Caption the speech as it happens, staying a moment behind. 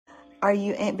are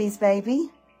you Aunt Bee's baby?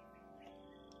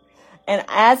 And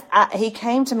he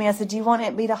came to me, I said, do you want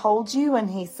Aunt Bee to hold you? And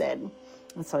he said,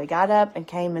 and so he got up and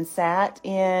came and sat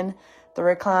in the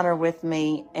recliner with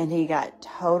me, and he got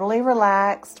totally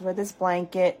relaxed with his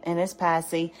blanket and his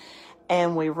passy,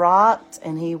 and we rocked,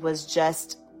 and he was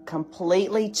just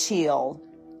completely chill,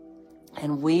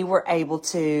 and we were able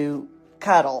to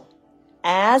cuddle.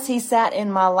 As he sat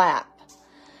in my lap,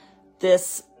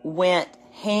 this went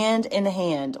hand in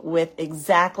hand with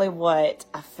exactly what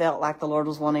I felt like the Lord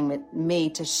was wanting me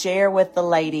to share with the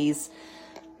ladies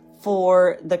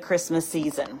for the Christmas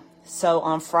season. So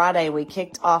on Friday, we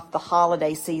kicked off the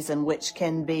holiday season, which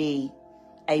can be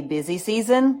a busy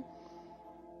season.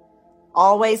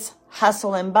 Always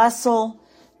hustle and bustle,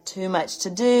 too much to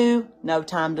do, no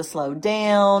time to slow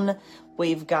down.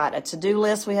 We've got a to-do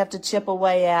list we have to chip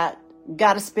away at.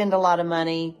 Got to spend a lot of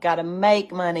money, got to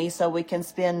make money so we can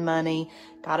spend money,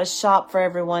 got to shop for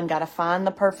everyone, got to find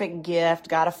the perfect gift,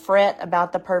 got to fret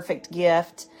about the perfect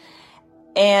gift.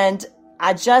 And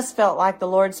I just felt like the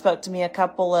Lord spoke to me a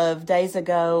couple of days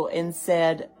ago and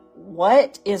said,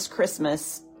 what is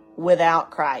Christmas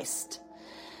without Christ?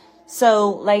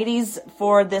 So ladies,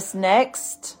 for this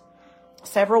next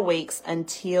several weeks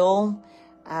until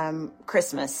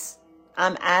Christmas,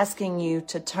 I'm asking you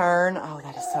to turn. Oh,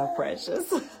 that is so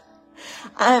precious.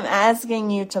 I'm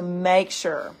asking you to make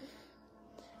sure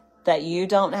that you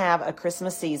don't have a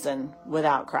Christmas season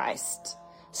without Christ.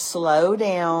 Slow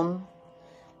down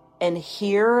and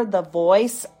hear the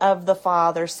voice of the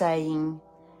Father saying,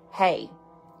 hey,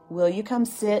 will you come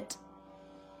sit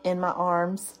in my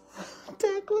arms?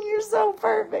 Declan, you're so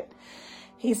perfect.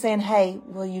 He's saying, hey,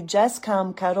 will you just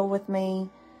come cuddle with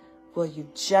me? Will you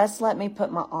just let me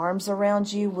put my arms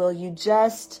around you? Will you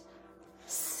just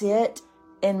sit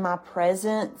in my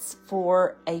presence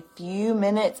for a few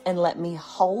minutes and let me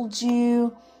hold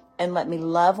you and let me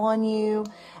love on you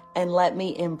and let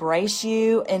me embrace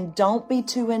you? And don't be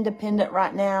too independent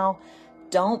right now.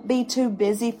 Don't be too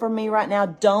busy for me right now.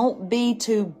 Don't be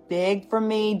too big for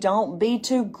me. Don't be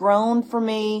too grown for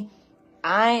me.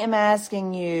 I am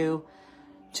asking you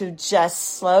to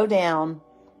just slow down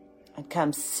and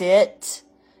come sit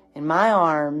in my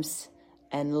arms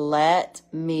and let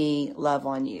me love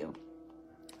on you.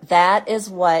 That is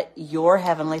what your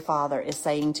Heavenly Father is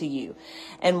saying to you.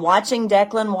 And watching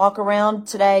Declan walk around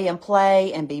today and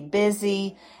play and be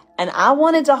busy, and I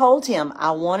wanted to hold him.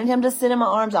 I wanted him to sit in my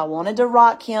arms. I wanted to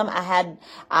rock him.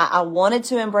 I wanted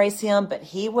to embrace him, but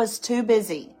he was too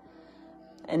busy.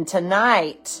 And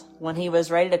tonight, when he was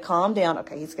ready to calm down,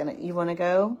 okay, you want to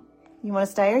go? You want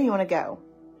to stay or you want to go?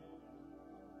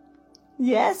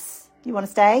 Yes? You want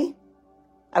to stay?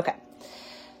 Okay.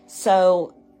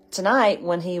 So tonight,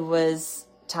 when he was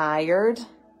tired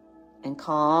and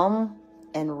calm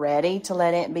and ready to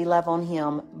let Aunt Bee love on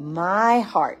him, my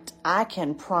heart, I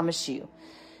can promise you,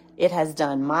 it has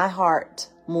done my heart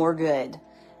more good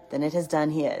than it has done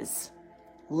his.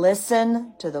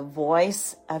 Listen to the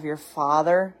voice of your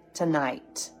Father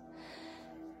tonight.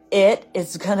 It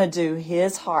is going to do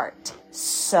his heart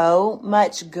so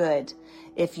much good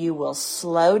if you will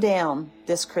slow down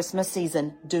this Christmas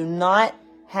season. Do not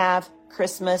have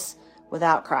Christmas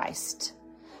without Christ.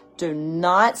 Do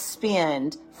not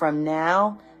spend from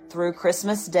now through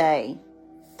Christmas Day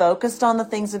focused on the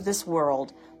things of this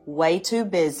world, way too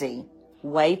busy,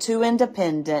 way too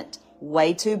independent,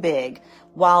 way too big,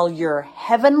 while your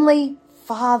Heavenly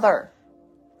Father,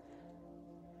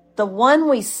 the one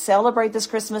we celebrate this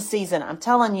Christmas season, I'm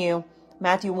telling you,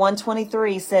 Matthew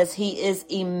 1:23 says he is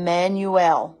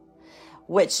Emmanuel,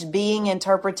 which being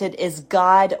interpreted is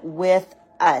God with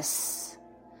us.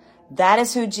 That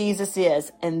is who Jesus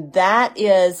is. And that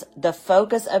is the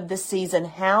focus of this season.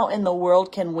 How in the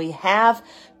world can we have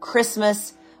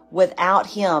Christmas without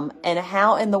him? And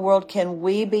how in the world can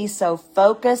we be so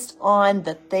focused on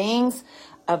the things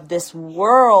of this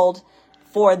world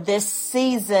for this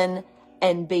season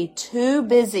and be too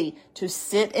busy to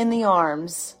sit in the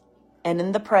arms and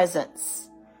in the presence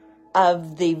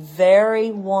of the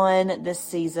very one this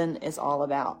season is all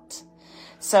about?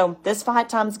 So this fight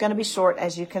time is going to be short.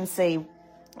 As you can see,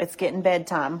 it's getting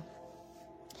bedtime.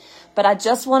 But I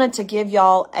just wanted to give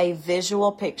y'all a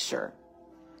visual picture.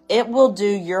 It will do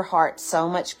your heart so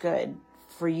much good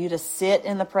for you to sit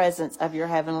in the presence of your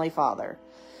Heavenly Father.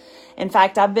 In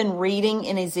fact, I've been reading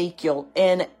in Ezekiel,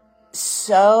 and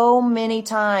so many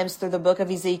times through the book of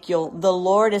Ezekiel, the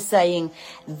Lord is saying,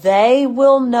 they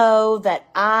will know that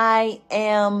I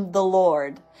am the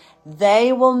Lord.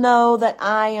 They will know that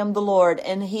I am the Lord.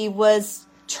 And he was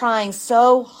trying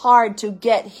so hard to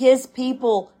get his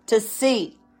people to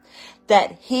see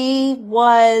that he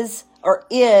was or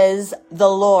is the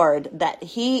Lord, that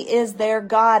he is their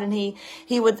God. And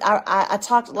I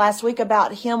talked last week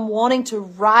about him wanting to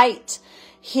write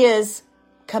his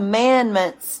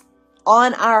commandments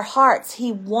on our hearts.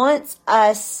 He wants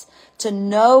us to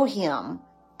know him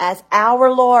as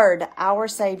our Lord, our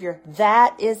Savior.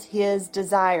 That is his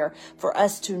desire, for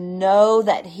us to know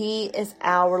that he is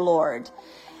our Lord.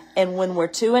 And when we're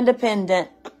too independent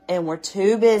and we're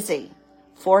too busy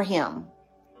for him,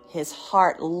 his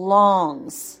heart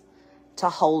longs to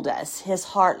hold us. His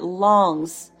heart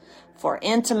longs for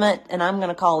intimate, and I'm going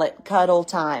to call it cuddle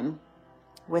time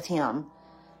with him,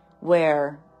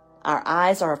 where our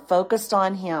eyes are focused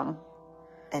on him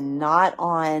and not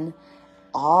on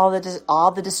all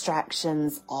the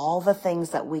distractions, all the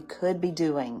things that we could be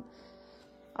doing.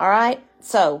 All right.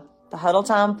 So the huddle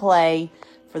time play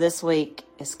for this week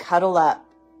is cuddle up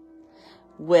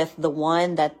with the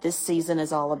one that this season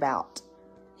is all about.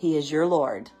 He is your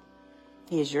Lord.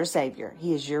 He is your Savior.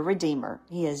 He is your Redeemer.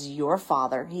 He is your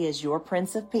Father. He is your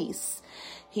Prince of Peace.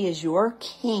 He is your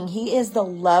King. He is the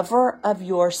lover of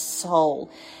your soul.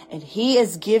 And he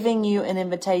is giving you an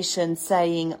invitation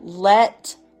saying,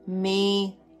 let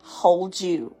me hold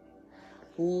you.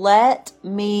 Let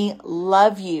me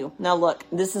love you. Now look,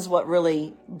 this is what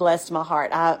really blessed my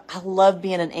heart. I love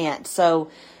being an aunt. So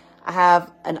I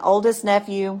have an oldest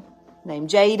nephew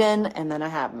named Jaden, and then I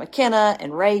have McKenna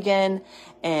and Reagan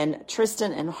and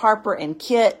Tristan and Harper and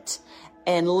Kit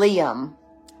and Liam.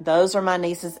 Those are my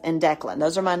nieces, and Declan.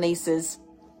 Those are my nieces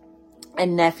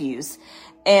and nephews.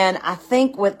 And I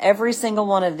think with every single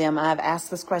one of them, I've asked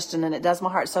this question, and it does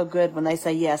my heart so good when they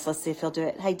say yes. Let's see if he'll do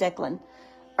it. Hey, Declan,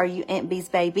 are you Aunt B's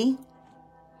baby?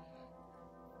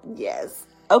 Yes.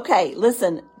 Okay,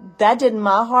 listen, that did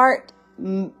my heart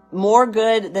more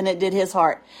good than it did his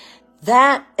heart.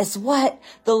 That is what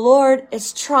the Lord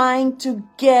is trying to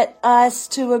get us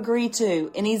to agree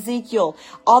to. In Ezekiel,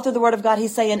 all through the Word of God,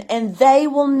 he's saying, and they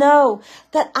will know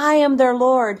that I am their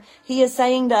Lord. He is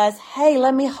saying to us, hey,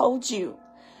 let me hold you.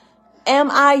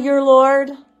 Am I your Lord?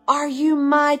 Are you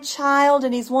my child?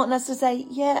 And he's wanting us to say,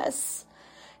 yes.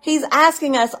 He's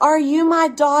asking us, are you my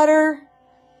daughter?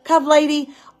 Cub lady,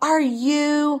 are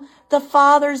you the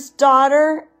Father's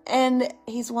daughter? And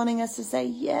he's wanting us to say,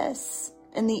 yes.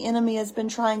 And the enemy has been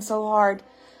trying so hard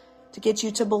to get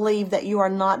you to believe that you are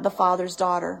not the Father's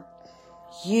daughter.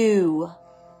 You,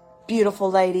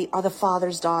 beautiful lady, are the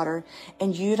Father's daughter.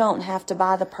 And you don't have to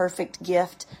buy the perfect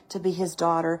gift to be his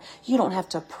daughter. You don't have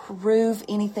to prove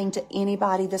anything to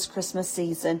anybody this Christmas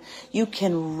season. You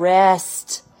can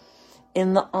rest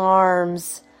in the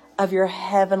arms of your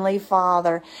heavenly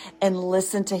Father and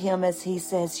listen to him as he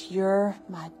says, you're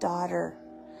my daughter.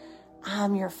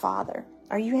 I'm your father.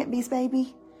 Are you Aunt B's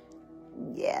baby?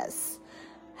 Yes.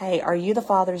 Hey, are you the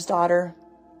Father's daughter?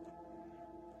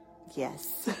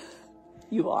 Yes,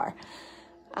 you are.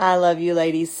 I love you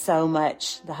ladies so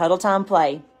much. The Huddle Time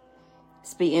play.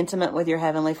 Just be intimate with your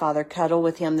Heavenly Father. Cuddle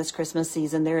with him this Christmas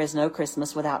season. There is no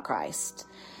Christmas without Christ.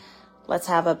 Let's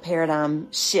have a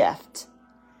paradigm shift.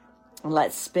 And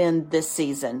let's spend this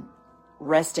season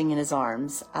resting in his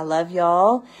arms. I love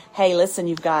y'all. Hey, listen,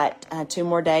 you've got 2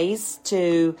 more days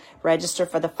to register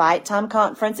for the Fight Time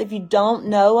Conference. If you don't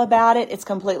know about it, it's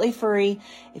completely free.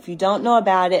 If you don't know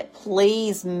about it,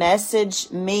 please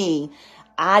message me.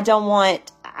 I don't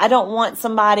want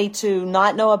somebody to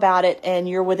not know about it and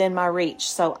you're within my reach.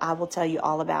 So I will tell you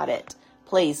all about it.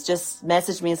 Please just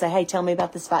message me and say, hey, tell me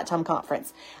about this Fight Time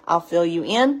Conference. I'll fill you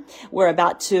in. We're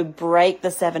about to break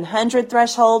the 700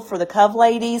 threshold for the Cove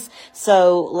ladies.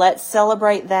 So let's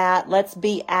celebrate that. Let's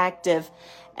be active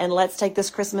and let's take this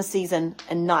Christmas season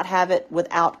and not have it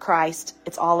without Christ.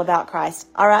 It's all about Christ.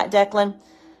 All right, Declan,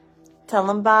 tell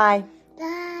them bye.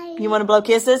 Bye. You want to blow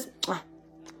kisses?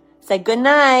 Say good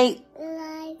night. Good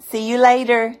night. See you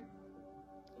later.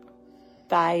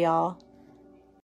 Bye, y'all.